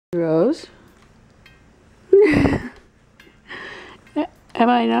Rose? Am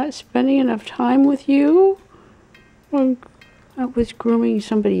I not spending enough time with you? I was grooming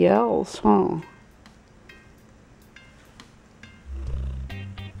somebody else, huh?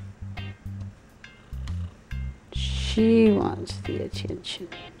 She wants the attention.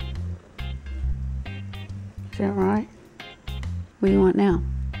 Is that right? What do you want now?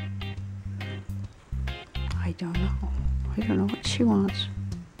 I don't know. I don't know what she wants.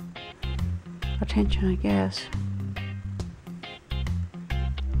 Attention, I guess.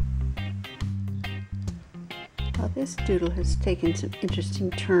 Well, this doodle has taken some interesting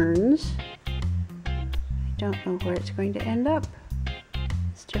turns. I don't know where it's going to end up.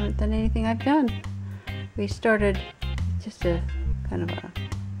 It's different than anything I've done. We started just a kind of a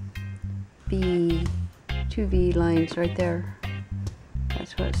V, 2 V lines right there.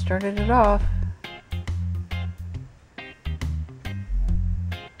 That's what started it off.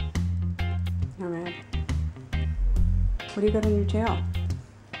 All right. What do you got on your tail?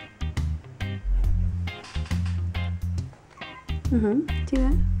 See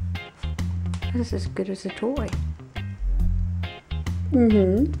that? This is as good as a toy.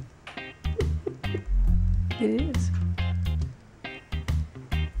 It is.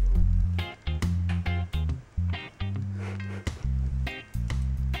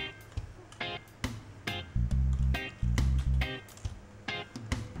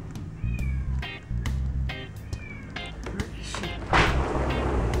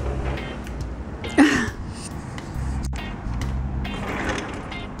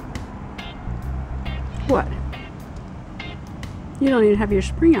 What? You don't even have your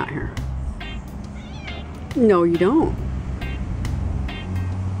spring out here. No, you don't.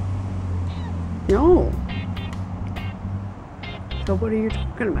 No. So what are you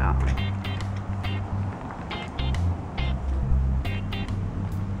talking about?